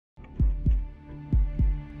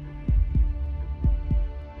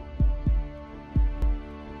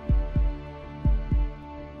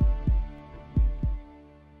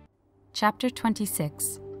Chapter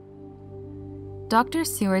 26. Dr.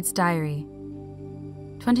 Seward's Diary.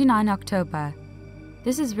 29 October.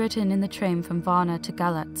 This is written in the train from Varna to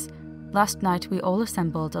Galatz. Last night we all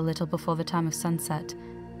assembled a little before the time of sunset.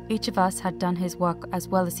 Each of us had done his work as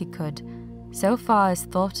well as he could. So far as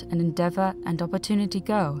thought and endeavour and opportunity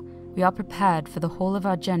go, we are prepared for the whole of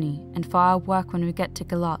our journey and for our work when we get to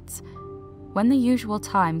Galatz. When the usual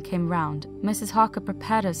time came round, Mrs. Harker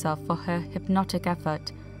prepared herself for her hypnotic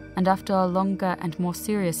effort, and after a longer and more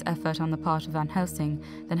serious effort on the part of Van Helsing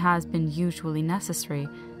than has been usually necessary,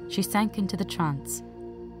 she sank into the trance.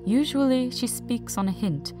 Usually she speaks on a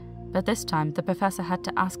hint, but this time the professor had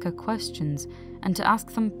to ask her questions, and to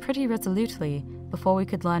ask them pretty resolutely before we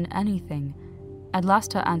could learn anything. At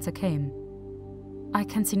last her answer came. "I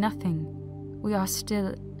can see nothing. We are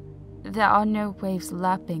still. There are no waves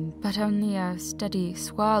lapping, but only a steady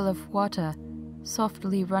swirl of water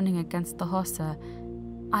softly running against the hawser.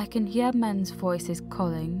 I can hear men's voices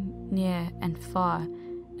calling, near and far,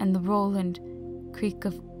 and the roll and creak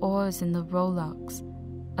of oars in the rowlocks.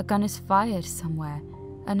 A gun is fired somewhere.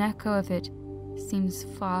 An echo of it seems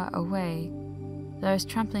far away. There is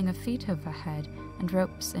trampling of feet overhead, and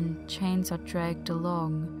ropes and chains are dragged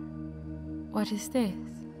along. What is this?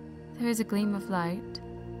 There is a gleam of light.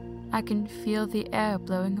 I can feel the air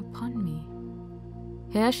blowing upon me."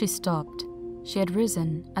 Here she stopped. She had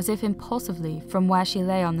risen, as if impulsively, from where she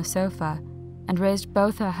lay on the sofa, and raised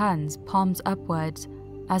both her hands, palms upwards,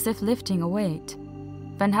 as if lifting a weight.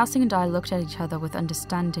 Van Helsing and I looked at each other with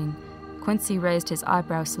understanding. Quincy raised his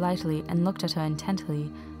eyebrows slightly and looked at her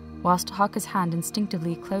intently, whilst Harker's hand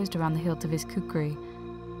instinctively closed around the hilt of his kukri.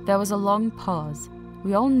 There was a long pause.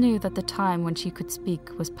 We all knew that the time when she could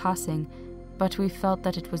speak was passing, but we felt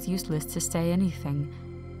that it was useless to say anything.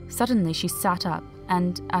 Suddenly she sat up,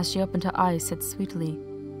 and, as she opened her eyes, said sweetly,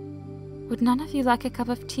 "Would none of you like a cup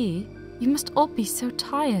of tea? You must all be so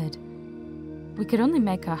tired." We could only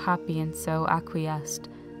make her happy, and so acquiesced.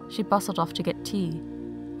 She bustled off to get tea.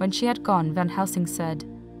 When she had gone, Van Helsing said,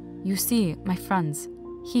 "You see, my friends,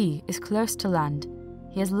 he is close to land.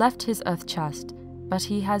 He has left his earth chest, but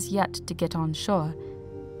he has yet to get on shore.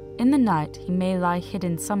 In the night he may lie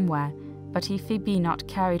hidden somewhere, but if he be not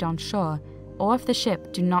carried on shore, or if the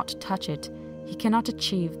ship do not touch it, he cannot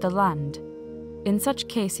achieve the land. In such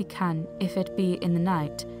case he can, if it be in the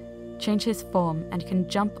night, change his form and can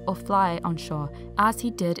jump or fly on shore, as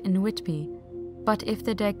he did in Whitby. But if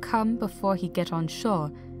the day come before he get on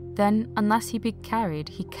shore, then, unless he be carried,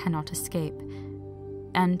 he cannot escape.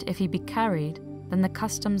 And if he be carried, then the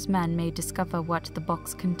customs men may discover what the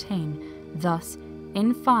box contain. Thus,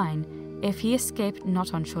 in fine, if he escape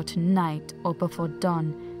not on shore tonight or before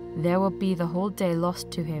dawn, there will be the whole day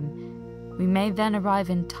lost to him. We may then arrive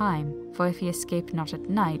in time, for if he escape not at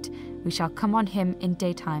night, we shall come on him in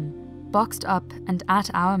daytime, boxed up and at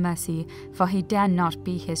our mercy, for he dare not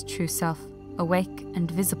be his true self, awake and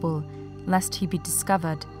visible, lest he be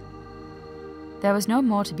discovered." There was no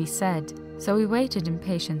more to be said, so we waited in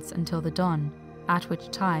patience until the dawn, at which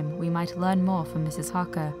time we might learn more from Mrs.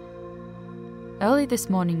 Harker. Early this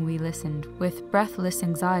morning we listened, with breathless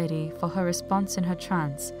anxiety, for her response in her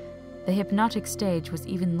trance. The hypnotic stage was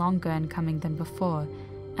even longer in coming than before,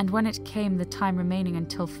 and when it came the time remaining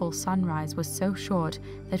until full sunrise was so short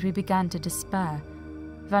that we began to despair.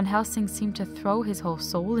 Van Helsing seemed to throw his whole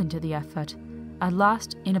soul into the effort. At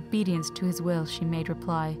last, in obedience to his will, she made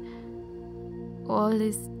reply, "All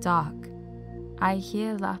is dark. I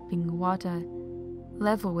hear lapping water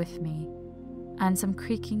level with me, and some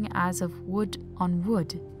creaking as of wood on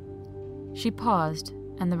wood." She paused,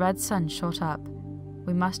 and the red sun shot up.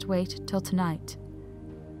 We must wait till tonight.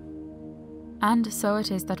 And so it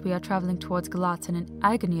is that we are travelling towards Galatz in an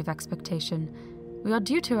agony of expectation. We are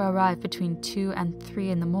due to arrive between 2 and 3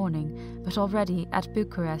 in the morning, but already, at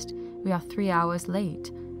Bucharest, we are 3 hours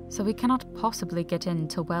late, so we cannot possibly get in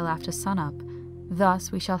till well after sunup.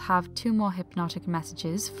 Thus we shall have 2 more hypnotic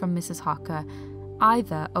messages from Mrs. Harker.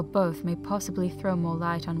 Either or both may possibly throw more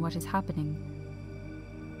light on what is happening.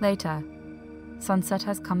 Later. Sunset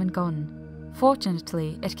has come and gone.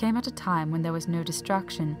 Fortunately, it came at a time when there was no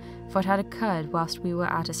distraction, for it had occurred whilst we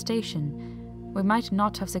were at a station. We might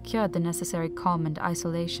not have secured the necessary calm and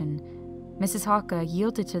isolation. Mrs. Harker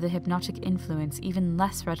yielded to the hypnotic influence even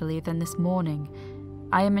less readily than this morning.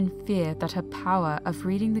 I am in fear that her power of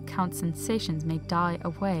reading the Count's sensations may die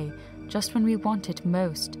away just when we want it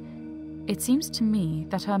most. It seems to me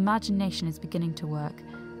that her imagination is beginning to work.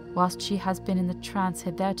 Whilst she has been in the trance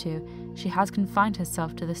hitherto, she has confined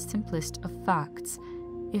herself to the simplest of facts.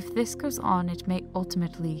 If this goes on, it may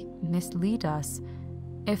ultimately mislead us.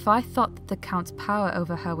 If I thought that the Count's power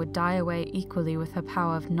over her would die away equally with her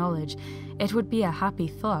power of knowledge, it would be a happy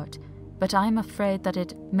thought, but I am afraid that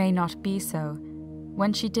it may not be so.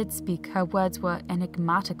 When she did speak, her words were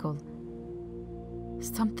enigmatical.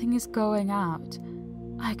 Something is going out.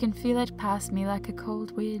 I can feel it pass me like a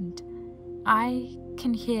cold wind. I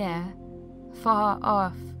can hear, far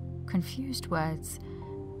off, confused words,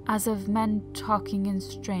 as of men talking in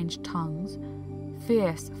strange tongues,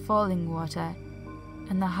 fierce falling water,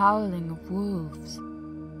 and the howling of wolves.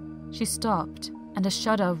 She stopped, and a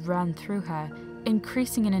shudder ran through her,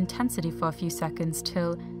 increasing in intensity for a few seconds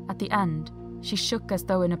till, at the end, she shook as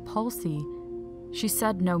though in a palsy. She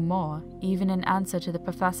said no more, even in answer to the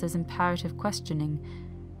professor's imperative questioning.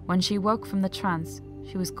 When she woke from the trance,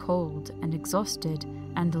 she was cold and exhausted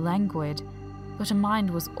and languid, but her mind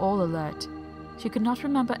was all alert. She could not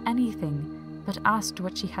remember anything, but asked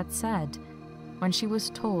what she had said. When she was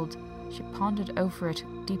told, she pondered over it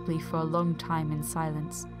deeply for a long time in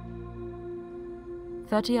silence.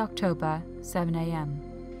 30 October, 7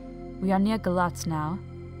 a.m. We are near Galatz now,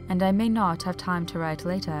 and I may not have time to write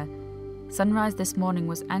later. Sunrise this morning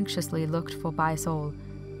was anxiously looked for by us all.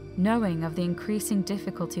 Knowing of the increasing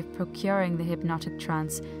difficulty of procuring the hypnotic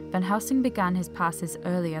trance, Van Helsing began his passes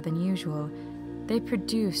earlier than usual. They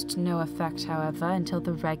produced no effect, however, until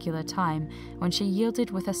the regular time, when she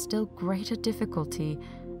yielded with a still greater difficulty,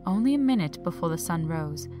 only a minute before the sun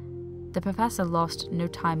rose. The professor lost no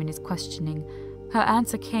time in his questioning. Her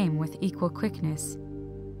answer came with equal quickness.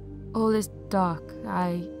 All is dark.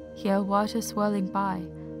 I hear water swirling by,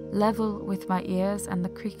 level with my ears and the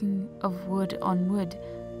creaking of wood on wood.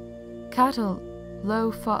 Cattle,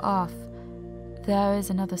 low far off. There is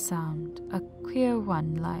another sound, a queer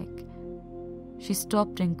one like. She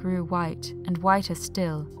stopped and grew white, and whiter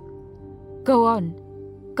still. Go on,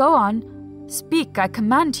 speak, I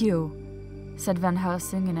command you, said Van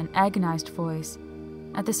Helsing in an agonized voice.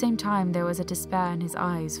 At the same time there was a despair in his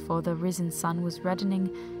eyes, for the risen sun was reddening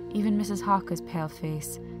even Mrs. Harker's pale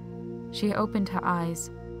face. She opened her eyes,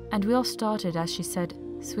 and we all started as she said,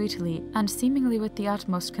 sweetly and seemingly with the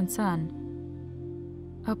utmost concern,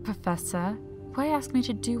 "Oh, Professor, why ask me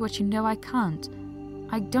to do what you know I can't?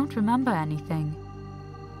 I don't remember anything."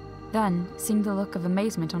 Then, seeing the look of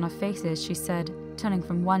amazement on our faces, she said, turning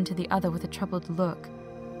from one to the other with a troubled look,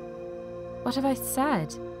 "What have I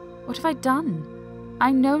said? What have I done?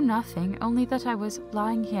 I know nothing, only that I was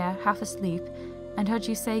lying here, half asleep, and heard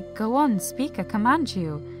you say, 'Go on, speak, I command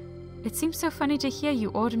you.' It seems so funny to hear you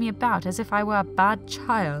order me about as if I were a bad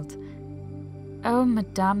child." "Oh,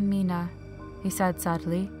 Madame Mina," he said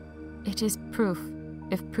sadly, "it is proof,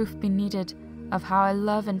 if proof be needed, of how I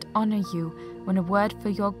love and honor you, when a word for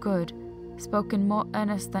your good, spoken more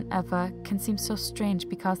earnest than ever, can seem so strange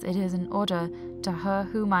because it is an order to her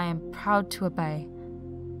whom I am proud to obey."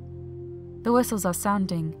 The whistles are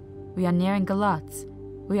sounding. We are nearing Galatz.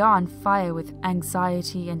 We are on fire with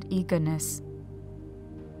anxiety and eagerness.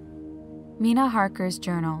 Mina Harker's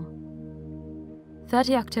Journal.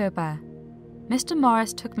 30 October. Mr.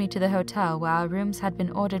 Morris took me to the hotel where our rooms had been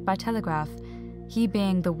ordered by telegraph, he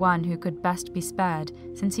being the one who could best be spared,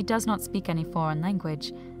 since he does not speak any foreign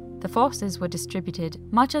language. The forces were distributed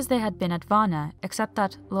much as they had been at Varna, except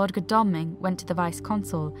that Lord Godalming went to the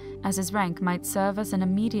vice-consul, as his rank might serve as an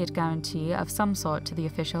immediate guarantee of some sort to the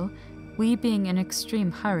official, we being in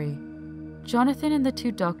extreme hurry. Jonathan and the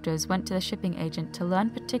two doctors went to the shipping agent to learn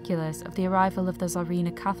particulars of the arrival of the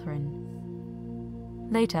Tsarina Catherine.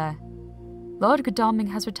 Later, Lord Godalming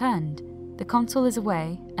has returned, the consul is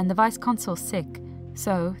away, and the vice-consul sick,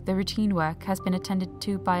 so the routine work has been attended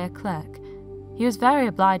to by a clerk. He was very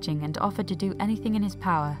obliging and offered to do anything in his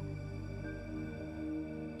power.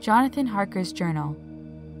 Jonathan Harker's Journal.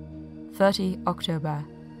 30 October.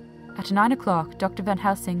 At 9 o'clock, Dr. Van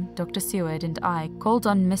Helsing, Dr. Seward, and I called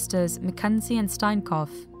on Messrs. Mackenzie and Steinkopf,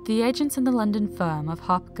 the agents in the London firm of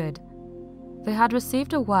Hopgood. They had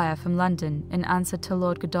received a wire from London in answer to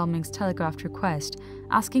Lord Godalming's telegraphed request,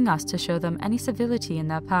 asking us to show them any civility in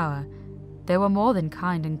their power. They were more than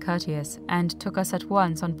kind and courteous, and took us at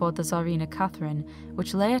once on board the Tsarina Catherine,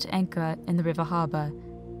 which lay at anchor in the river harbour.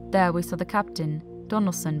 There we saw the captain,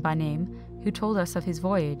 Donaldson by name, who told us of his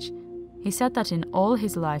voyage. He said that in all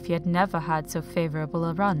his life he had never had so favourable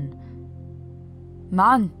a run.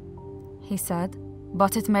 "Man," he said,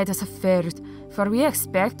 "but it made us afeard, for we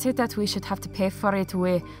expected that we should have to pay for it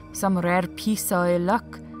with some rare piece of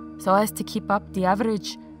luck, so as to keep up the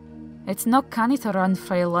average. It's no canny to run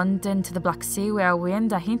frae London to the Black Sea wi' a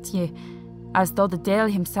wind ahint ye, as though the Deil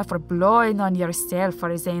himself were blowing on your sail for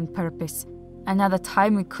his ain purpose, and at the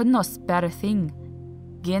time we could no spare a thing.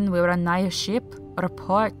 Gin we were nigh a ship, or a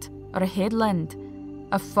port, or a headland,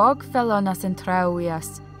 A fog fell on us and trailed with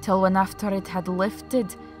us, till when after it had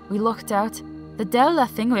lifted, we looked out, the devil a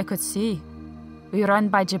thing we could see. We ran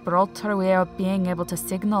by Gibraltar without being able to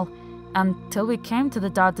signal, and till we came to the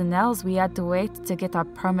Dardanelles we had to wait to get our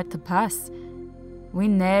permit to pass. We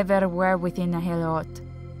never were within a halot.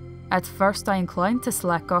 At first I inclined to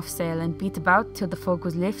slack off sail and beat about till the fog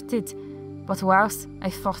was lifted, but whilst I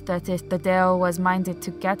thought that if the devil was minded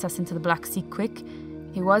to get us into the Black Sea quick,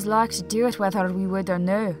 he was like to do it whether we would or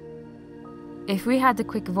no. If we had a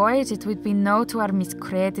quick voyage, it would be no to our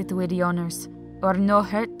miscredit with the honours, or no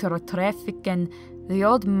hurt to our traffic, and the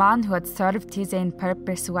old man who had served his own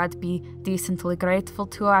purpose would be decently grateful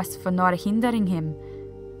to us for not hindering him.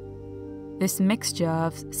 This mixture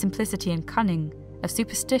of simplicity and cunning, of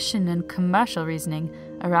superstition and commercial reasoning,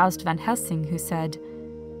 aroused Van Helsing, who said,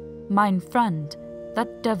 "Mine friend,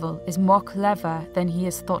 that devil is more clever than he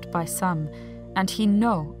is thought by some, and he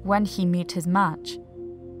know when he meet his match."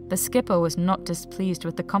 The skipper was not displeased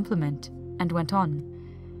with the compliment, and went on.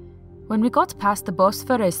 When we got past the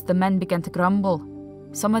Bosphorus, the men began to grumble.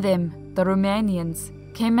 Some of them, the Romanians,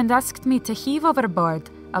 came and asked me to heave overboard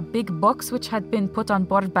a big box which had been put on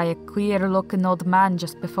board by a queer-looking old man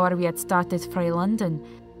just before we had started for London.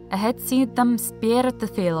 I had seen them spear at the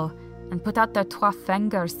fellow and put out their 12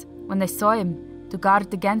 fingers when they saw him to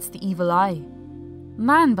guard against the evil eye.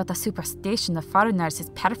 Man, but the superstition of foreigners is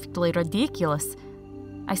perfectly ridiculous.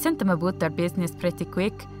 I sent them about their business pretty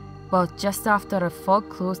quick, but just after a fog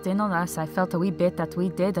closed in on us, I felt a wee bit that we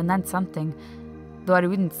did and then something, though I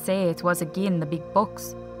wouldn't say it was again the big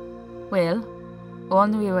box. Well,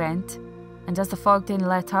 on we went, and as the fog didn't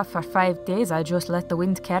let up for 5 days, I just let the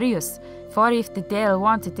wind carry us, for if the devil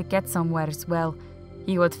wanted to get somewheres, well,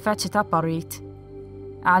 he would fetch it up alright.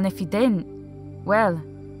 And if he didn't, well,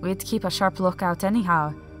 we'd keep a sharp lookout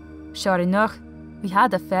anyhow. Sure enough, we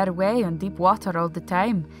had a fair way on deep water all the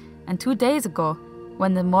time, and 2 days ago,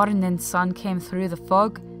 when the morning sun came through the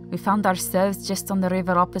fog, we found ourselves just on the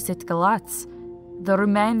river opposite Galatz. The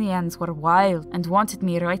Romanians were wild and wanted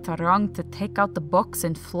me right or wrong to take out the box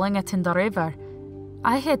and fling it in the river.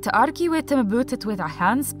 I had to argue with them about it with a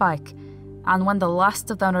handspike, and when the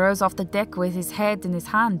last of them rose off the deck with his head in his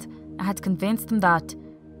hand, I had convinced him that,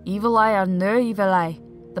 evil eye or no evil eye,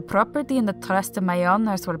 the property and the trust of my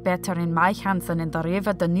honours were better in my hands than in the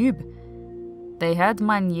river Danube. They had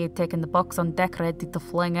ye taken the box on deck ready to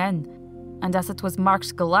fling in, and as it was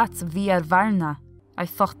marked Galatz via Varna, I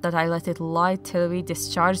thought that I let it lie till we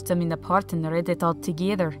discharged them in the port and read it all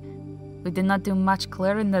together. We did not do much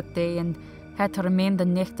clearing that day and had to remain the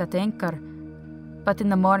night at anchor. But in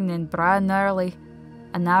the morning, bright and early,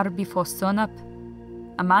 an hour before sunup,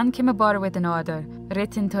 a man came aboard with an order,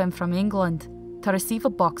 written to him from England, to receive a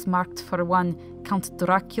box marked for one Count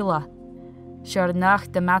Dracula. Sure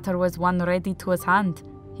enough, the matter was one ready to his hand.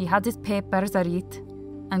 He had his papers a read,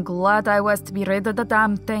 and glad I was to be rid of the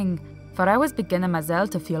damn thing, for I was beginning myself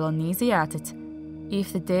to feel uneasy at it.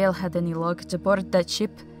 If the Dale had any luggage aboard that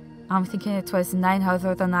ship, I'm thinking it was none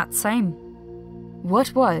other than that same.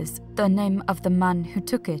 What was the name of the man who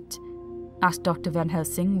took it? Asked Dr. Van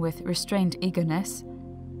Helsing with restrained eagerness.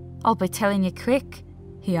 I'll be telling you quick,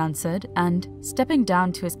 he answered, and, stepping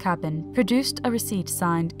down to his cabin, produced a receipt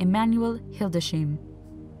signed Emanuel Hildesheim.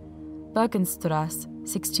 Bergenstrasse,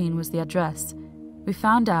 16 was the address. We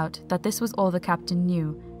found out that this was all the captain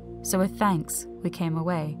knew, so with thanks, we came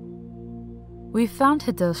away. We found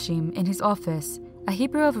Hildesheim in his office, a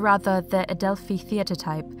Hebrew of rather the Adelphi theatre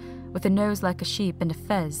type, with a nose like a sheep and a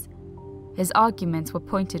fez. His arguments were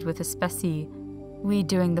pointed with a specie, we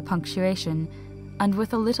doing the punctuation, and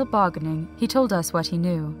with a little bargaining, he told us what he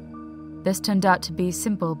knew. This turned out to be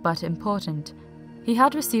simple but important. He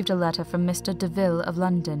had received a letter from Mr. Deville of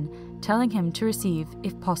London, telling him to receive,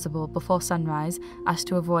 if possible before sunrise, as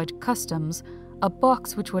to avoid customs, a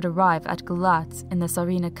box which would arrive at Galatz in the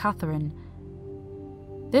Tsarina Catherine.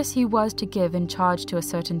 This he was to give in charge to a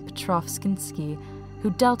certain Petrov Skinsky,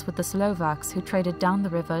 who dealt with the Slovaks who traded down the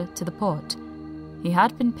river to the port. He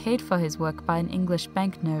had been paid for his work by an English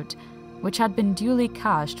banknote, which had been duly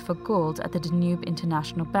cashed for gold at the Danube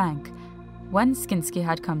International Bank. When Skinsky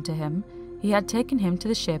had come to him, he had taken him to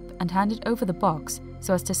the ship and handed over the box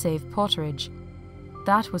so as to save porterage.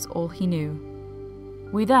 That was all he knew.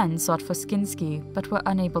 We then sought for Skinsky, but were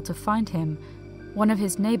unable to find him. One of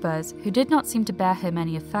his neighbours, who did not seem to bear him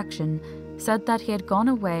any affection, said that he had gone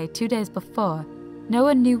away 2 days before. No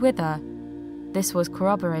one knew whither. This was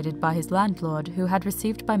corroborated by his landlord, who had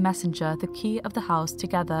received by messenger the key of the house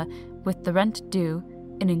together with the rent due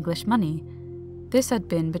in English money. This had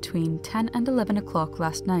been between 10 and 11 o'clock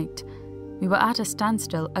last night. We were at a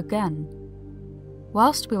standstill again.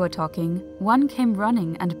 Whilst we were talking, one came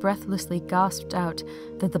running and breathlessly gasped out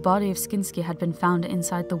that the body of Skinsky had been found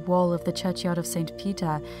inside the wall of the churchyard of St.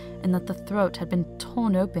 Peter, and that the throat had been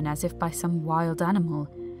torn open as if by some wild animal.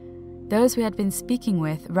 Those we had been speaking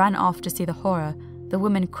with ran off to see the horror, the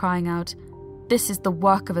women crying out, "This is the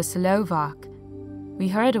work of a Slovak!" We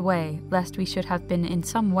hurried away, lest we should have been in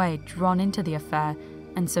some way drawn into the affair,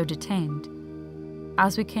 and so detained.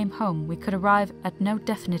 As we came home, we could arrive at no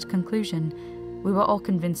definite conclusion. We were all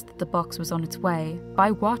convinced that the box was on its way, by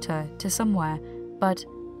water, to somewhere, but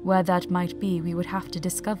where that might be we would have to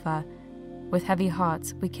discover. With heavy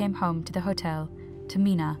hearts, we came home to the hotel, to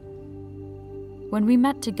Mina. When we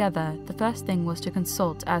met together, the first thing was to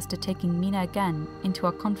consult as to taking Mina again into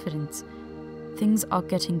our confidence. Things are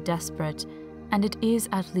getting desperate, and it is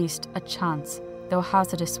at least a chance, though a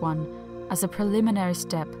hazardous one. As a preliminary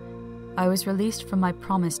step, I was released from my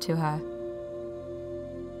promise to her.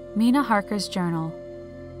 Mina Harker's journal.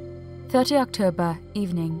 30 October,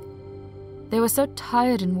 evening. They were so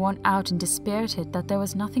tired and worn out and dispirited that there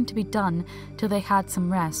was nothing to be done till they had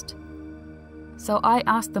some rest. So I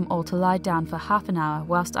asked them all to lie down for half an hour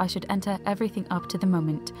whilst I should enter everything up to the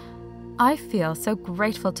moment. I feel so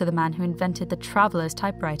grateful to the man who invented the traveller's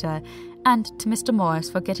typewriter, and to Mr. Morris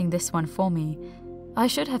for getting this one for me. I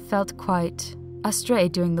should have felt quite astray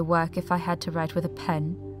doing the work if I had to write with a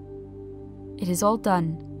pen. It is all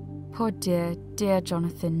done. Poor dear, dear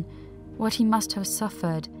Jonathan. What he must have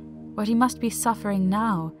suffered. What he must be suffering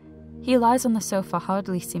now. He lies on the sofa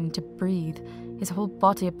hardly seeming to breathe. His whole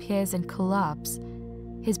body appears in collapse.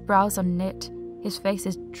 His brows are knit. His face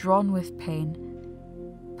is drawn with pain.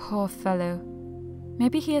 Poor fellow.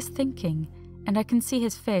 Maybe he is thinking, and I can see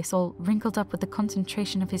his face all wrinkled up with the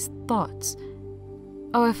concentration of his thoughts.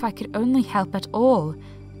 Oh, if I could only help at all!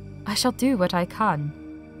 I shall do what I can.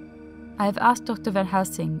 I have asked Dr. Van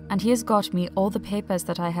Helsing, and he has got me all the papers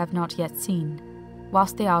that I have not yet seen.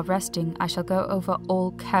 Whilst they are resting, I shall go over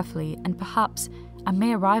all carefully, and perhaps I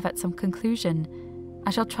may arrive at some conclusion.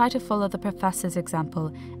 I shall try to follow the professor's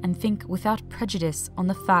example, and think without prejudice on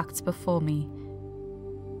the facts before me.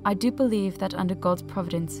 I do believe that under God's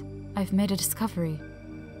providence, I have made a discovery.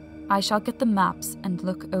 I shall get the maps and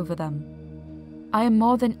look over them. I am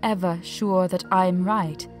more than ever sure that I am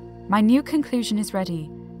right. My new conclusion is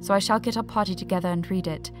ready, so I shall get a party together and read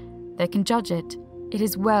it. They can judge it. It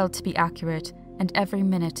is well to be accurate, and every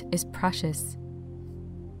minute is precious.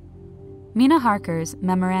 Mina Harker's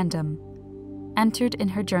memorandum, entered in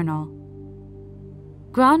her journal.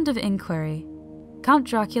 Ground of inquiry. Count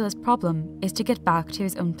Dracula's problem is to get back to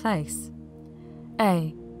his own place.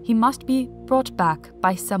 A. He must be brought back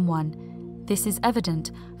by someone. This is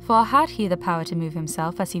evident, for had he the power to move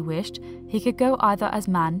himself as he wished, he could go either as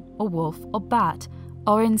man, or wolf, or bat,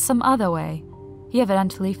 or in some other way. He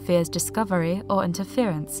evidently fears discovery or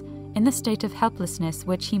interference, in the state of helplessness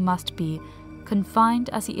which he must be, confined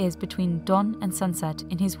as he is between dawn and sunset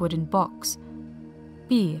in his wooden box.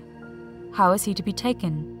 B. How is he to be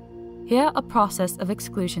taken? Here a process of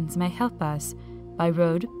exclusions may help us, by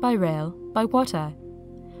road, by rail, by water.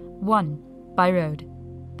 1. By road.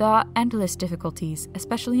 There are endless difficulties,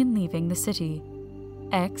 especially in leaving the city.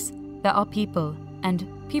 X. There are people, and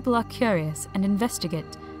people are curious and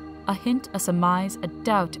investigate. A hint, a surmise, a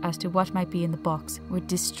doubt as to what might be in the box would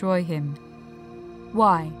destroy him.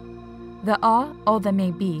 Y. There are, or there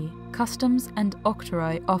may be, customs and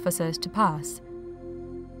octroi officers to pass.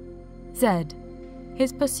 Z.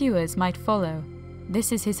 His pursuers might follow.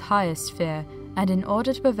 This is his highest fear, and in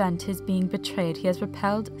order to prevent his being betrayed he has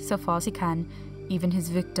repelled, so far as he can, even his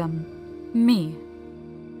victim, me.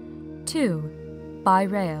 2. By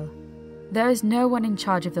rail. There is no one in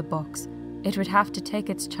charge of the box. It would have to take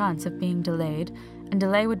its chance of being delayed, and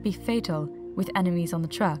delay would be fatal, with enemies on the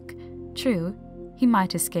track. True, he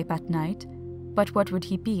might escape at night, but what would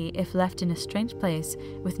he be if left in a strange place,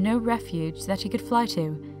 with no refuge that he could fly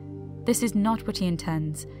to? This is not what he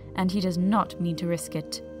intends, and he does not mean to risk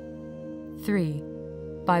it. 3.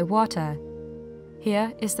 By water.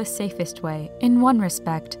 Here is the safest way, in one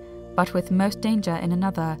respect, but with most danger in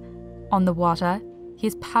another. On the water, he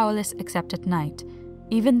is powerless except at night.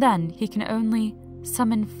 Even then, he can only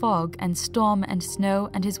summon fog and storm and snow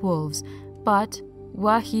and his wolves, but,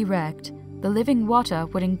 were he wrecked, the living water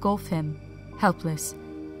would engulf him, helpless,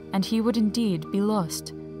 and he would indeed be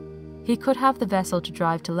lost. He could have the vessel to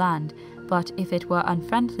drive to land, but if it were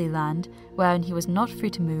unfriendly land, wherein he was not free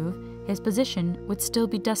to move, his position would still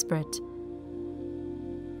be desperate.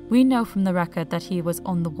 We know from the record that he was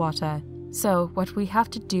on the water, so what we have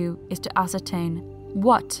to do is to ascertain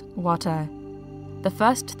what water. The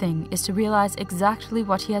first thing is to realize exactly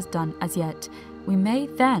what he has done as yet. We may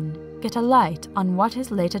then get a light on what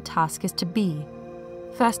his later task is to be.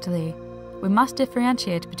 Firstly, we must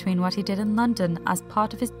differentiate between what he did in London as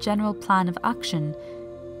part of his general plan of action,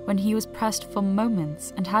 when he was pressed for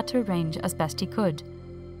moments and had to arrange as best he could.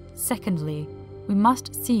 Secondly, we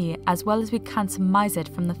must see, as well as we can surmise it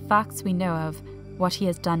from the facts we know of, what he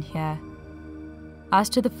has done here. As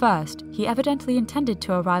to the first, he evidently intended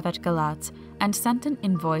to arrive at Galatz and sent an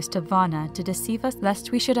invoice to Varna to deceive us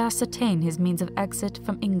lest we should ascertain his means of exit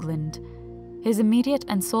from England. His immediate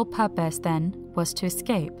and sole purpose, then, was to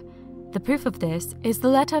escape. The proof of this is the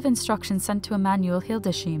letter of instructions sent to Emanuel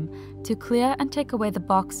Hildesheim to clear and take away the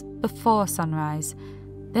box before sunrise.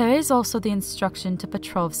 There is also the instruction to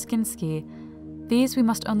patrol Skinsky. These we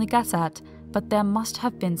must only guess at, but there must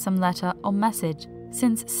have been some letter or message,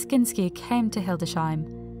 since Skinsky came to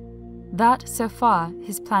Hildesheim. That, so far,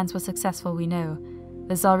 his plans were successful we know.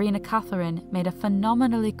 The Tsarina Catherine made a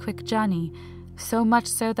phenomenally quick journey, so much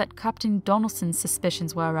so that Captain Donelson's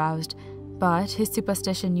suspicions were aroused, but his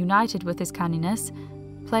superstition united with his canniness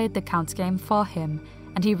played the Count's game for him,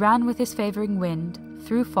 and he ran with his favouring wind,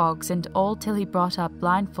 through fogs and all till he brought up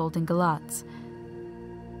blindfold in Galatz.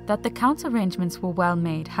 That the Count's arrangements were well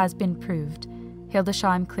made has been proved.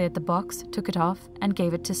 Hildesheim cleared the box, took it off, and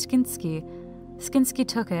gave it to Skinsky. Skinsky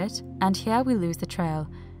took it, and here we lose the trail.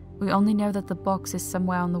 We only know that the box is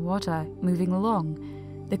somewhere on the water, moving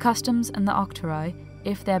along. The customs and the octroi,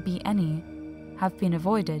 if there be any, have been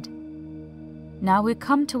avoided. Now we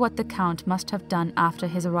come to what the Count must have done after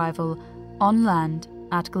his arrival, on land,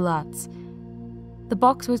 at Galatz. The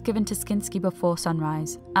box was given to Skinsky before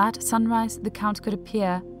sunrise. At sunrise, the Count could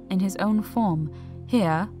appear in his own form.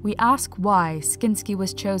 Here, we ask why Skinsky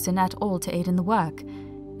was chosen at all to aid in the work.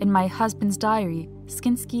 In my husband's diary,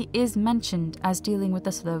 Skinsky is mentioned as dealing with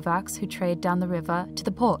the Slovaks who trade down the river to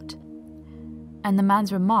the port. And the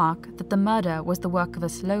man's remark that the murder was the work of a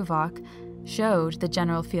Slovak showed the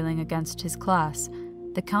general feeling against his class.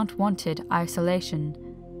 The Count wanted isolation.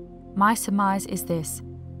 My surmise is this,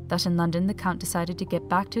 that in London the Count decided to get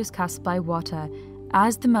back to his castle by water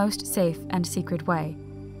as the most safe and secret way.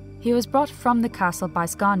 He was brought from the castle by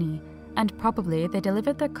Skani, and probably they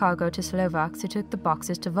delivered their cargo to Slovaks who took the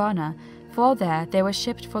boxes to Varna, for there they were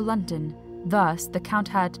shipped for London. Thus, the Count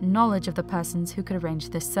had knowledge of the persons who could arrange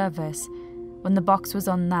this service. When the box was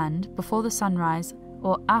on land, before the sunrise,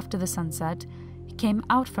 or after the sunset, he came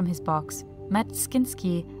out from his box, met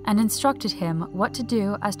Skinsky, and instructed him what to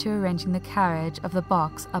do as to arranging the carriage of the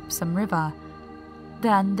box up some river.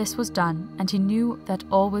 Then this was done, and he knew that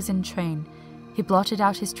all was in train. He blotted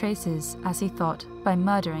out his traces, as he thought, by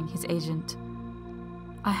murdering his agent.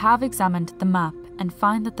 I have examined the map and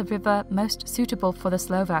find that the river most suitable for the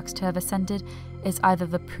Slovaks to have ascended is either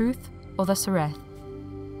the Pruth or the Sereth.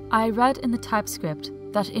 I read in the typescript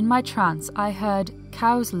that in my trance I heard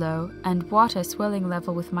cows low and water swirling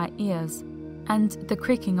level with my ears, and the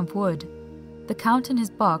creaking of wood. The Count in his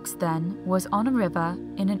box, then, was on a river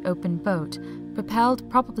in an open boat, propelled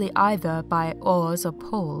probably either by oars or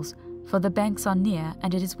poles, for the banks are near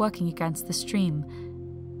and it is working against the stream.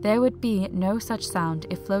 There would be no such sound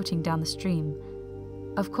if floating down the stream.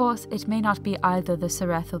 Of course, it may not be either the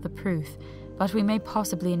Sereth or the Pruth, but we may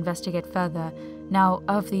possibly investigate further. Now,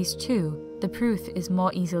 of these two, the Pruth is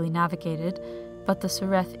more easily navigated, but the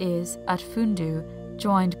Sereth is, at Fundu,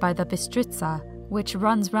 joined by the Bistritza, which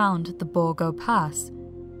runs round the Borgo Pass.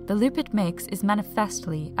 The loop it makes is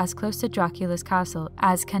manifestly as close to Dracula's castle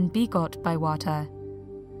as can be got by water.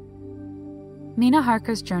 Mina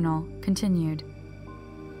Harker's journal continued.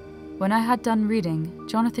 When I had done reading,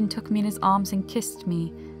 Jonathan took me in his arms and kissed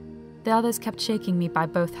me. The others kept shaking me by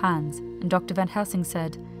both hands, and Dr. Van Helsing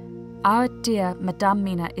said, "Our dear Madame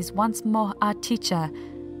Mina is once more our teacher.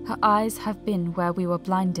 Her eyes have been where we were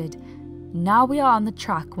blinded. Now we are on the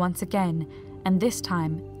track once again, and this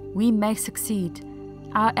time we may succeed.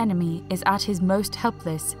 Our enemy is at his most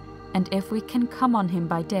helpless, and if we can come on him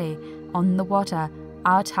by day, on the water,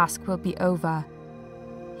 our task will be over.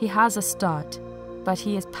 He has a start, but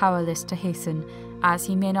he is powerless to hasten, as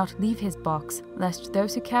he may not leave his box, lest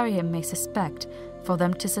those who carry him may suspect. For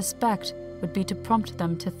them to suspect would be to prompt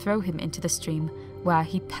them to throw him into the stream, where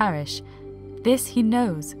he perish. This he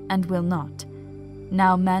knows, and will not.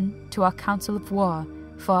 Now, men, to our council of war,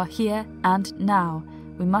 for here and now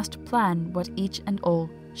we must plan what each and all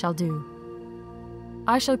shall do."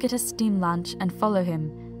 "I shall get a steam launch and follow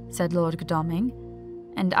him," said Lord Godalming.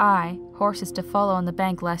 "And I, horses to follow on the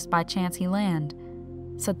bank lest by chance he land,"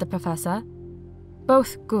 said the Professor.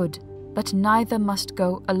 "Both good, but neither must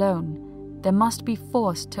go alone. There must be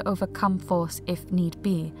force to overcome force if need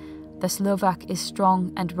be. The Slovak is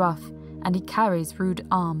strong and rough, and he carries rude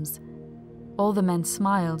arms. All the men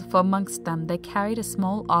smiled, for amongst them they carried a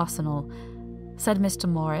small arsenal. Said Mr.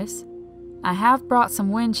 Morris, "I have brought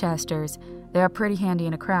some Winchesters. They are pretty handy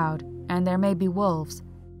in a crowd, and there may be wolves."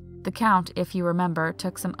 The Count, if you remember,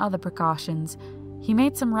 took some other precautions. He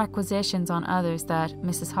made some requisitions on others that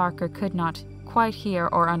Mrs. Harker could not quite hear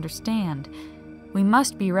or understand. We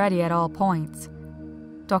must be ready at all points.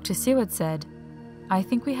 Dr. Seward said, "I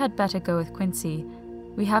think we had better go with Quincy.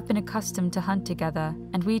 We have been accustomed to hunt together,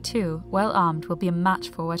 and we too, well armed, will be a match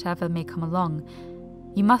for whatever may come along.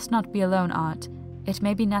 You must not be alone, Art. It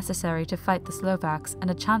may be necessary to fight the Slovaks,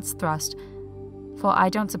 and a chance thrust, for I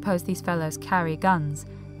don't suppose these fellows carry guns,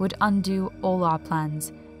 would undo all our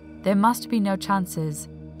plans. There must be no chances.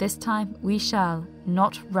 This time we shall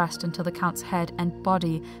not rest until the Count's head and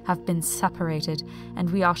body have been separated, and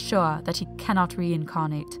we are sure that he cannot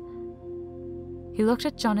reincarnate." He looked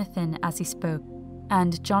at Jonathan as he spoke,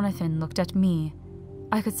 and Jonathan looked at me.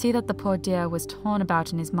 I could see that the poor dear was torn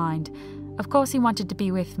about in his mind. Of course he wanted to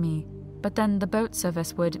be with me, but then the boat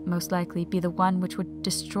service would most likely be the one which would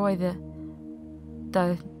destroy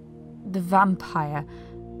the vampire.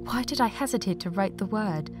 Why did I hesitate to write the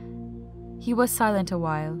word? He was silent a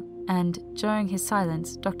while, and during his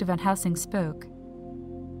silence, Dr. Van Helsing spoke.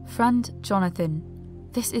 "Friend Jonathan,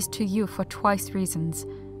 this is to you for twice reasons.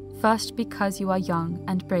 First, because you are young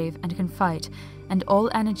and brave and can fight, and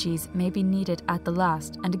all energies may be needed at the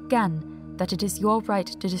last, and again, that it is your right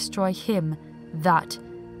to destroy him, that,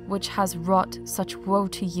 which has wrought such woe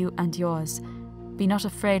to you and yours. Be not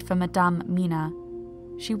afraid for Madame Mina.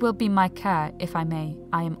 She will be my care, if I may.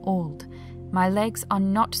 I am old. My legs are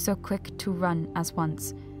not so quick to run as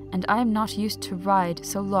once, and I am not used to ride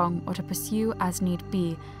so long or to pursue as need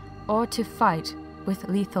be, or to fight with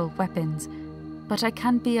lethal weapons. But I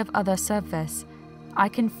can be of other service. I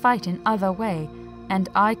can fight in other way, and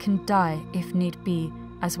I can die, if need be,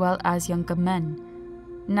 as well as younger men.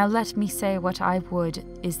 Now let me say what I would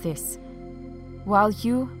is this. While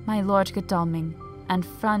you, my Lord Godalming, and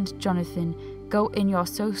friend Jonathan, go in your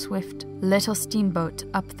so swift little steamboat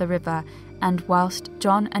up the river, and whilst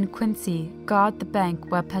John and Quincy guard the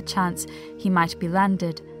bank where perchance he might be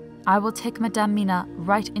landed, I will take Madame Mina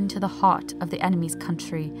right into the heart of the enemy's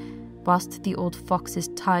country, whilst the old fox is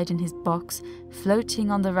tied in his box, floating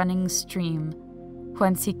on the running stream,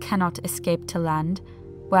 whence he cannot escape to land,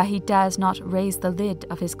 where he dares not raise the lid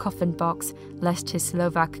of his coffin box, lest his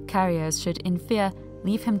Slovak carriers should in fear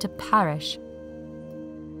leave him to perish.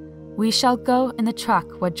 We shall go in the track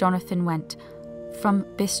where Jonathan went, from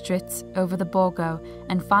Bistritz over the Borgo,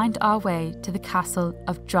 and find our way to the castle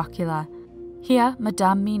of Dracula. Here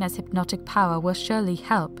Madame Mina's hypnotic power will surely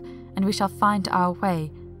help, and we shall find our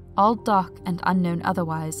way, all dark and unknown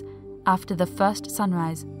otherwise, after the first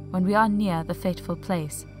sunrise, when we are near the fateful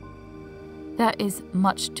place. There is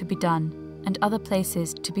much to be done, and other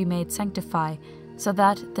places to be made sanctify, so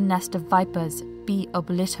that the nest of vipers be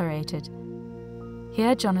obliterated.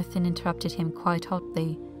 Here Jonathan interrupted him quite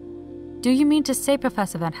hotly. "Do you mean to say,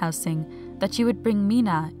 Professor Van Helsing, that you would bring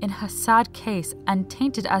Mina, in her sad case, and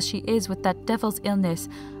tainted as she is with that devil's illness,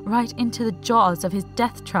 right into the jaws of his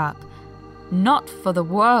death trap? Not for the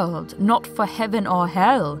world, not for heaven or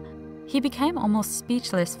hell." He became almost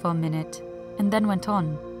speechless for a minute, and then went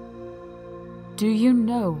on. "Do you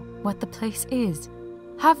know what the place is?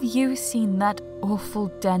 Have you seen that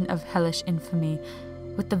awful den of hellish infamy,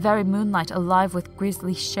 with the very moonlight alive with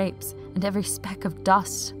grisly shapes, and every speck of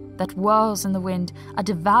dust that whirls in the wind a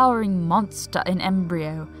devouring monster in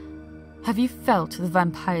embryo? Have you felt the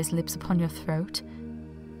vampire's lips upon your throat?"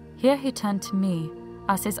 Here he turned to me.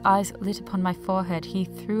 As his eyes lit upon my forehead, he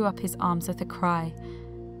threw up his arms with a cry.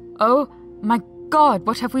 "Oh, my God,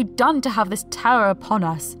 what have we done to have this terror upon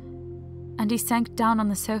us?" And he sank down on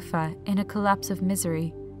the sofa in a collapse of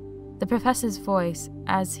misery. The professor's voice,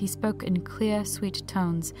 as he spoke in clear, sweet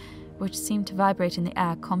tones, which seemed to vibrate in the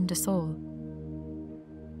air, calmed us all.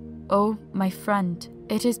 "Oh, my friend,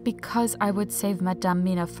 it is because I would save Madame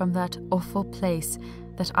Mina from that awful place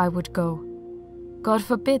that I would go. God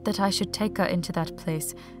forbid that I should take her into that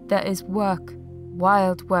place. There is work,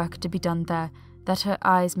 wild work to be done there, that her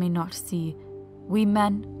eyes may not see. We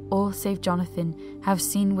men, all save Jonathan, have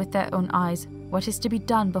seen with their own eyes what is to be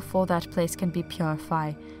done before that place can be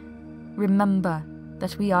purified. Remember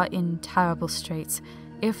that we are in terrible straits.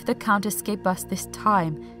 If the Count escape us this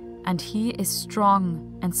time, and he is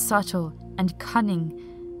strong and subtle and cunning,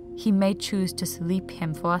 he may choose to sleep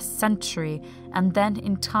him for a century, and then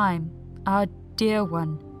in time, our dear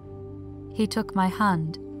one," he took my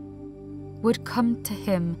hand, "would come to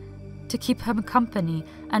him to keep him company,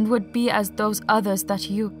 and would be as those others that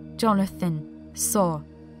you, Jonathan, saw.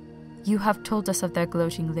 You have told us of their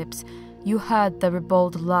gloating lips. You heard their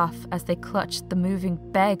ribald laugh as they clutched the moving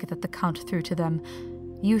bag that the Count threw to them.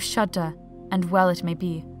 You shudder, and well it may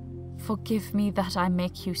be. Forgive me that I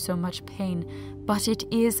make you so much pain, but it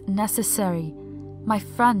is necessary. My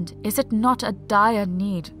friend, is it not a dire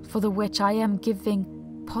need for the which I am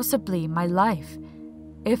giving, possibly, my life?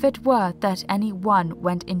 If it were that any one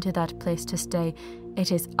went into that place to stay,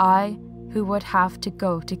 it is I who would have to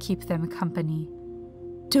go to keep them company.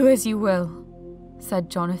 Do as you will,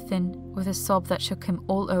 said Jonathan, with a sob that shook him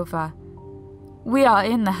all over. We are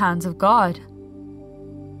in the hands of God.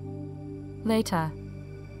 Later.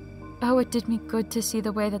 Oh, it did me good to see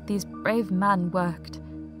the way that these brave men worked.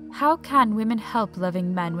 How can women help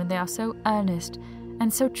loving men when they are so earnest,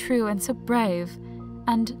 and so true and so brave?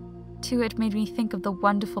 And, too, it made me think of the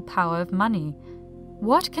wonderful power of money.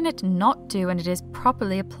 What can it not do when it is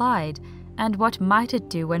properly applied, and what might it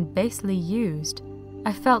do when basely used?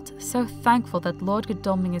 I felt so thankful that Lord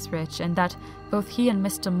Godalming is rich, and that both he and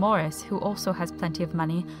Mr. Morris, who also has plenty of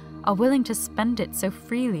money, are willing to spend it so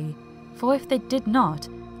freely. For if they did not,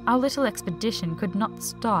 our little expedition could not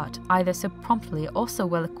start either so promptly or so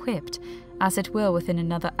well equipped as it will within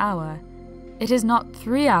another hour. It is not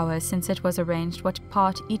 3 hours since it was arranged what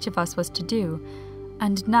part each of us was to do,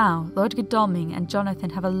 and now Lord Godalming and Jonathan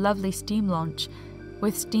have a lovely steam launch,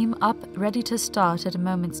 with steam up ready to start at a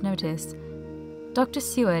moment's notice. Dr.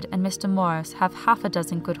 Seward and Mr. Morris have half a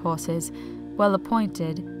dozen good horses, well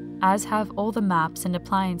appointed, as have all the maps and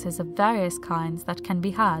appliances of various kinds that can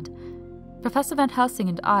be had. Professor Van Helsing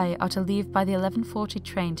and I are to leave by the 11:40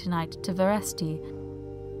 train tonight to Veresti,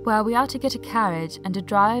 where we are to get a carriage and to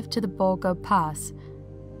drive to the Borgo Pass.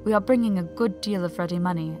 We are bringing a good deal of ready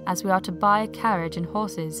money, as we are to buy a carriage and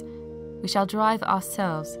horses. We shall drive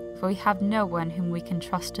ourselves, for we have no one whom we can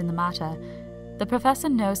trust in the matter. The professor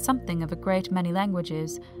knows something of a great many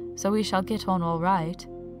languages, so we shall get on all right.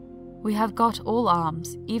 We have got all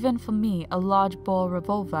arms, even for me a large-bore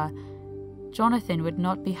revolver. Jonathan would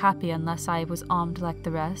not be happy unless I was armed like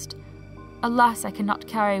the rest. Alas, I cannot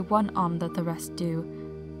carry one arm that the rest do.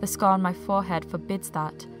 The scar on my forehead forbids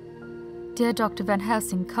that. Dear Dr. Van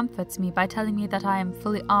Helsing comforts me by telling me that I am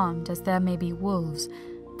fully armed, as there may be wolves.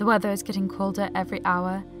 The weather is getting colder every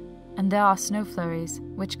hour, and there are snow flurries,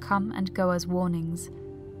 which come and go as warnings.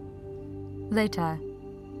 Later.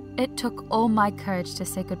 It took all my courage to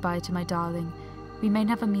say goodbye to my darling. We may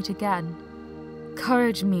never meet again.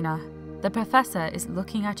 Courage, Mina. The professor is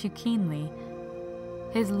looking at you keenly.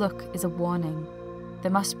 His look is a warning.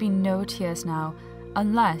 There must be no tears now,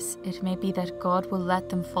 unless it may be that God will let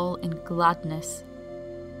them fall in gladness.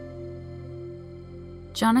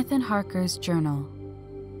 Jonathan Harker's Journal.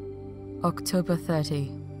 October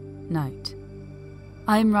 30. Night.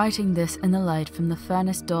 I am writing this in the light from the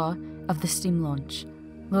furnace door of the steam launch.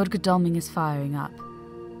 Lord Godalming is firing up.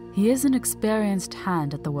 He is an experienced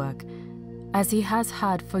hand at the work, as he has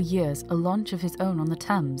had for years a launch of his own on the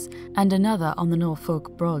Thames and another on the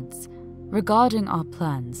Norfolk Broads. Regarding our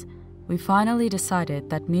plans, we finally decided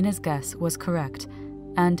that Mina's guess was correct,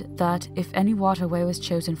 and that if any waterway was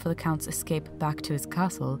chosen for the Count's escape back to his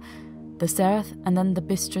castle, the Sereth and then the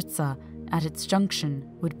Bistritza at its junction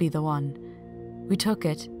would be the one. We took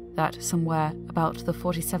it that somewhere about the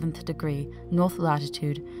 47th degree north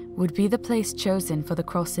latitude would be the place chosen for the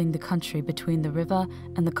crossing the country between the river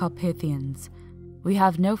and the Carpathians. We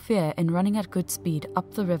have no fear in running at good speed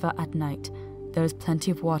up the river at night. There is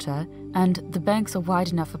plenty of water, and the banks are wide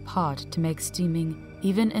enough apart to make steaming,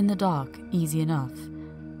 even in the dark, easy enough.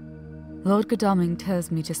 Lord Godalming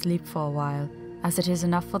tells me to sleep for a while, as it is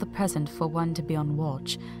enough for the present for one to be on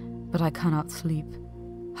watch, but I cannot sleep.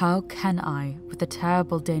 How can I, with the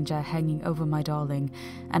terrible danger hanging over my darling,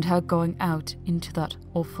 and her going out into that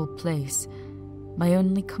awful place? My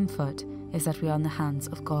only comfort is that we are in the hands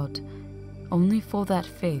of God. Only for that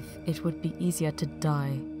faith it would be easier to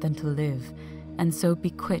die than to live, and so be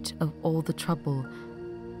quit of all the trouble.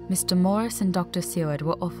 Mr. Morris and Dr. Seward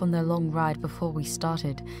were off on their long ride before we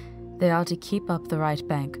started. They are to keep up the right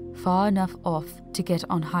bank, far enough off to get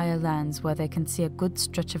on higher lands where they can see a good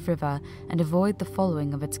stretch of river and avoid the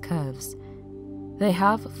following of its curves. They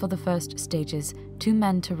have, for the first stages, 2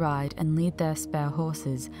 men to ride and lead their spare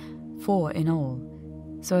horses, 4 in all,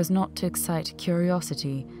 so as not to excite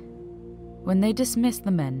curiosity. When they dismiss the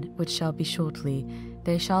men, which shall be shortly,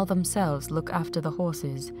 they shall themselves look after the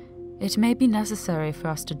horses. It may be necessary for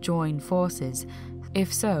us to join forces.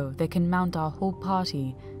 If so, they can mount our whole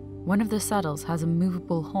party. One of the saddles has a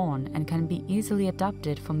movable horn and can be easily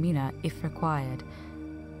adapted for Mina if required.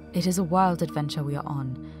 It is a wild adventure we are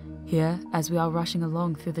on. Here, as we are rushing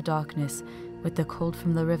along through the darkness, with the cold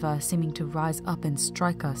from the river seeming to rise up and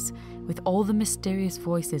strike us, with all the mysterious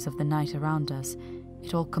voices of the night around us.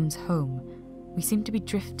 It all comes home. We seem to be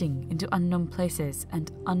drifting into unknown places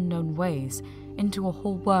and unknown ways, into a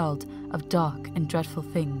whole world of dark and dreadful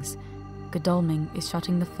things. Godalming is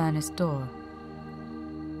shutting the furnace door.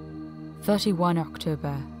 31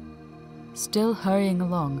 October. Still hurrying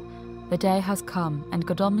along. The day has come and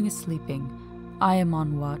Godalming is sleeping. I am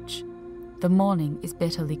on watch. The morning is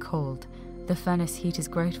bitterly cold. The furnace heat is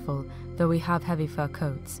grateful, though we have heavy fur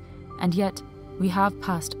coats. And yet, we have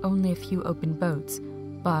passed only a few open boats,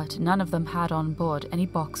 but none of them had on board any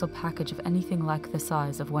box or package of anything like the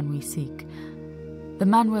size of one we seek. The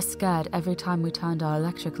men were scared every time we turned our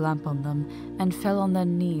electric lamp on them, and fell on their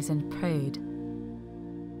knees and prayed.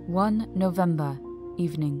 1 November,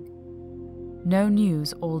 evening. No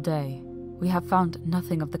news all day. We have found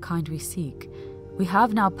nothing of the kind we seek. We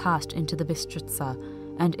have now passed into the Bistritza,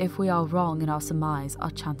 and if we are wrong in our surmise,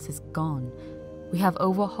 our chance is gone. We have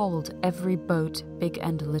overhauled every boat, big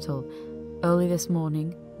and little. Early this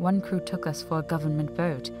morning, one crew took us for a government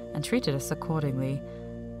boat and treated us accordingly.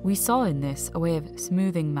 We saw in this a way of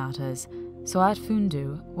smoothing matters, so at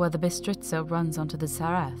Fundu, where the Bistritza runs onto the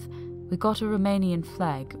Sareth, we got a Romanian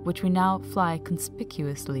flag, which we now fly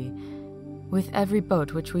conspicuously. With every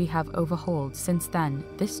boat which we have overhauled since then,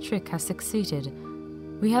 this trick has succeeded.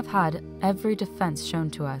 We have had every defence shown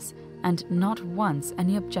to us, and not once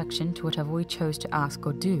any objection to whatever we chose to ask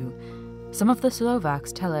or do. Some of the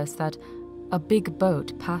Slovaks tell us that a big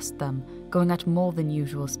boat passed them, going at more than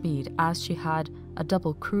usual speed, as she had a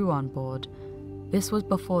double crew on board. This was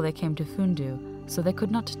before they came to Fundu, so they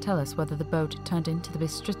could not tell us whether the boat turned into the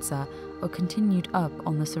Bistritza or continued up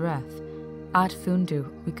on the Sareth. At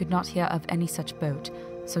Fundu, we could not hear of any such boat,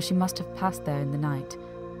 so she must have passed there in the night.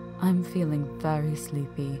 I'm feeling very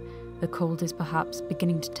sleepy. The cold is perhaps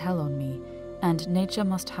beginning to tell on me, and nature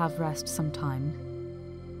must have rest some time.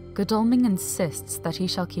 Godalming insists that he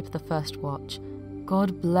shall keep the first watch.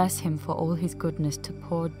 God bless him for all his goodness to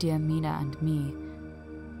poor dear Mina and me.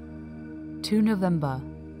 2 November,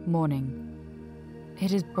 morning.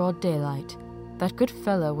 It is broad daylight. That good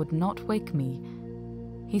fellow would not wake me.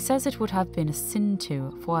 He says it would have been a sin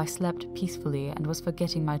to, for I slept peacefully and was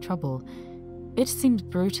forgetting my trouble. It seems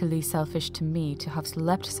brutally selfish to me to have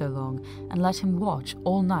slept so long and let him watch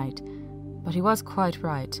all night, but he was quite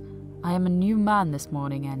right. I am a new man this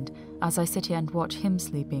morning, and as I sit here and watch him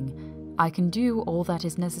sleeping, I can do all that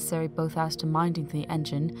is necessary both as to minding the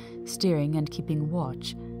engine, steering and keeping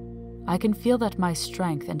watch. I can feel that my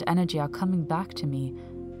strength and energy are coming back to me.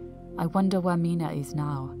 I wonder where Mina is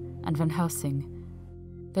now, and Van Helsing.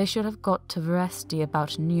 They should have got to Vresti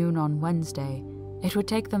about noon on Wednesday. It would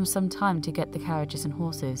take them some time to get the carriages and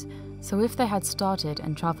horses, so if they had started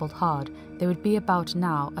and travelled hard, they would be about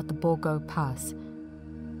now at the Borgo Pass.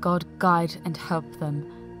 God guide and help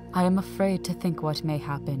them. I am afraid to think what may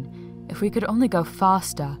happen. If we could only go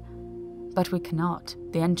faster. But we cannot.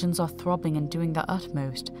 The engines are throbbing and doing their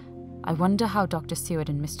utmost. I wonder how Dr. Seward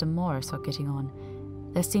and Mr. Morris are getting on.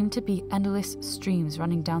 There seem to be endless streams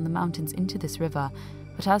running down the mountains into this river,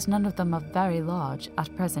 but as none of them are very large,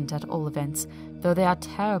 at present at all events, though they are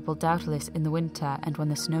terrible doubtless in the winter and when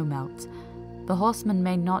the snow melts, the horsemen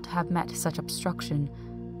may not have met such obstruction.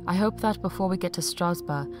 I hope that before we get to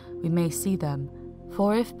Strasbourg we may see them,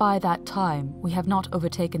 for if by that time we have not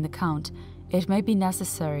overtaken the Count, it may be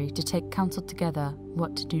necessary to take counsel together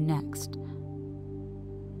what to do next.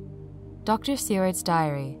 Dr. Seward's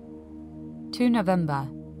Diary. 2 November.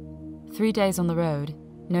 3 days on the road.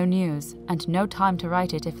 No news, and no time to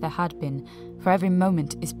write it if there had been, for every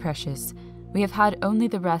moment is precious. We have had only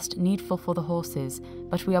the rest needful for the horses,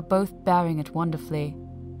 but we are both bearing it wonderfully.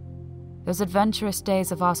 Those adventurous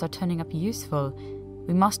days of ours are turning up useful.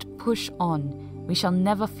 We must push on. We shall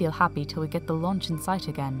never feel happy till we get the launch in sight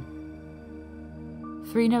again.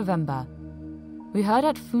 3 November. We heard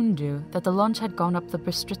at Fundu that the launch had gone up the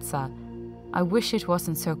Bistritza. I wish it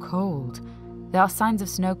wasn't so cold. There are signs of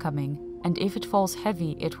snow coming, and if it falls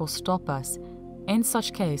heavy it will stop us. In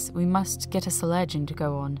such case we must get a sledge and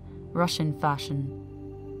go on, Russian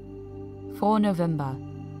fashion. 4 November.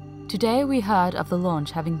 Today we heard of the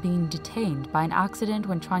launch having been detained by an accident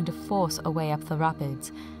when trying to force a way up the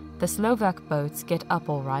rapids. The Slovak boats get up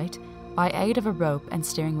all right, by aid of a rope and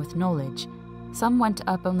steering with knowledge. Some went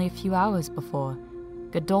up only a few hours before.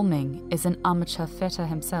 Godalming is an amateur fitter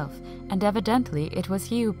himself, and evidently it was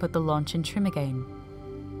he who put the launch in trim again.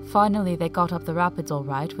 Finally they got up the rapids all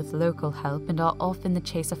right with local help and are off in the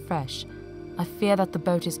chase afresh. I fear that the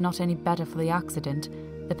boat is not any better for the accident.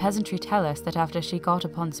 The peasantry tell us that after she got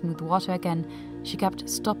upon smooth water again, she kept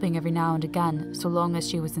stopping every now and again so long as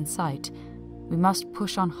she was in sight. We must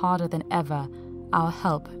push on harder than ever. Our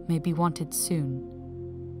help may be wanted soon.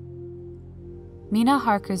 Mina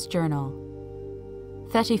Harker's Journal,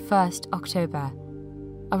 31st October.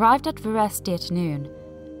 Arrived at Veresti at noon.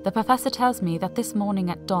 The professor tells me that this morning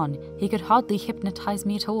at dawn he could hardly hypnotize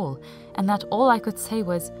me at all, and that all I could say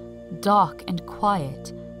was dark and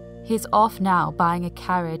quiet. He is off now buying a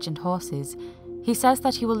carriage and horses. He says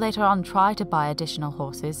that he will later on try to buy additional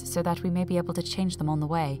horses so that we may be able to change them on the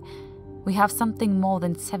way. We have something more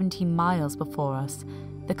than 70 miles before us.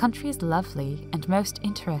 The country is lovely and most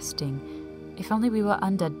interesting. If only we were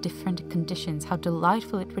under different conditions, how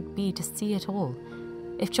delightful it would be to see it all.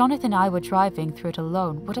 If Jonathan and I were driving through it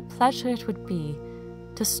alone, what a pleasure it would be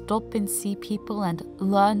to stop and see people and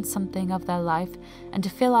learn something of their life, and to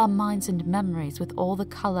fill our minds and memories with all the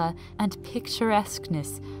colour and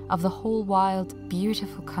picturesqueness of the whole wild,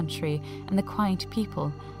 beautiful country and the quiet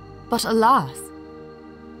people. But alas!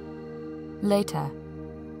 Later.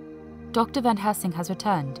 Dr. Van Helsing has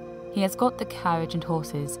returned. He has got the carriage and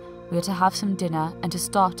horses. We are to have some dinner and to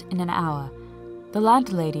start in an hour. The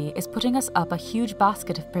landlady is putting us up a huge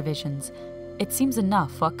basket of provisions. It seems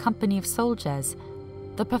enough for a company of soldiers.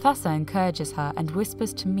 The professor encourages her and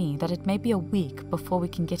whispers to me that it may be a week before we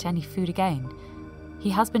can get any food again. He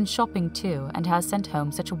has been shopping too and has sent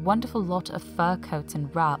home such a wonderful lot of fur coats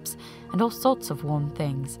and wraps and all sorts of warm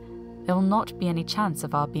things. There will not be any chance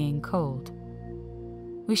of our being cold.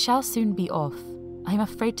 We shall soon be off. I am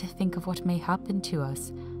afraid to think of what may happen to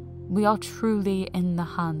us. We are truly in the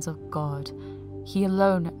hands of God. He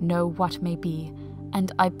alone knows what may be,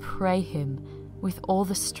 and I pray him, with all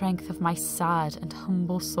the strength of my sad and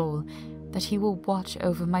humble soul, that he will watch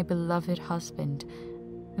over my beloved husband,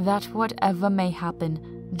 that whatever may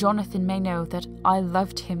happen, Jonathan may know that I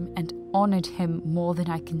loved him and honoured him more than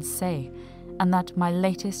I can say, and that my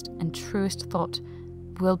latest and truest thought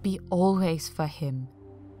will be always for him.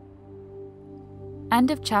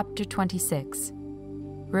 End of chapter 26.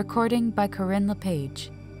 Recording by Corinne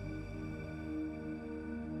LePage.